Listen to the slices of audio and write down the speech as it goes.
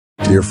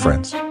Dear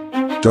friends,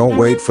 don't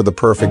wait for the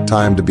perfect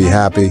time to be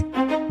happy.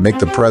 Make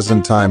the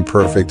present time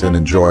perfect and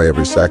enjoy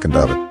every second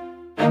of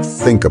it.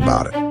 Think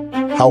about it.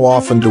 How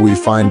often do we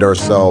find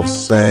ourselves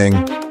saying,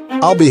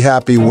 I'll be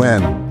happy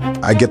when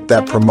I get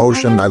that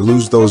promotion, I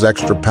lose those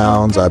extra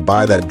pounds, I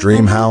buy that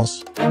dream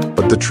house?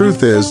 But the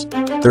truth is,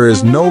 there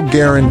is no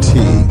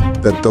guarantee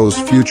that those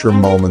future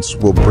moments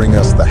will bring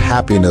us the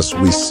happiness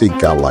we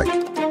seek out like.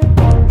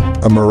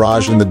 A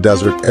mirage in the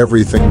desert,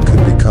 everything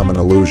could become an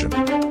illusion.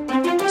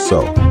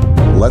 So,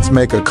 let's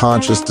make a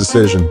conscious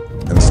decision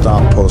and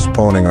stop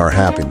postponing our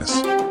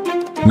happiness.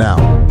 Now,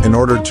 in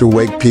order to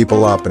wake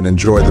people up and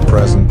enjoy the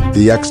present,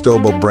 the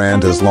xdobo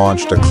brand has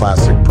launched a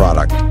classic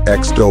product,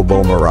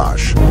 xdobo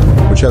Mirage,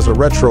 which has a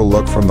retro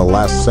look from the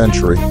last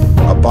century,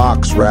 a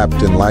box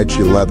wrapped in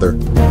lychee leather,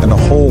 and a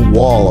whole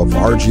wall of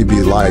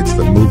RGB lights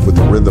that move with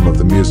the rhythm of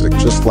the music,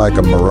 just like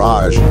a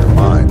mirage in your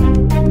mind.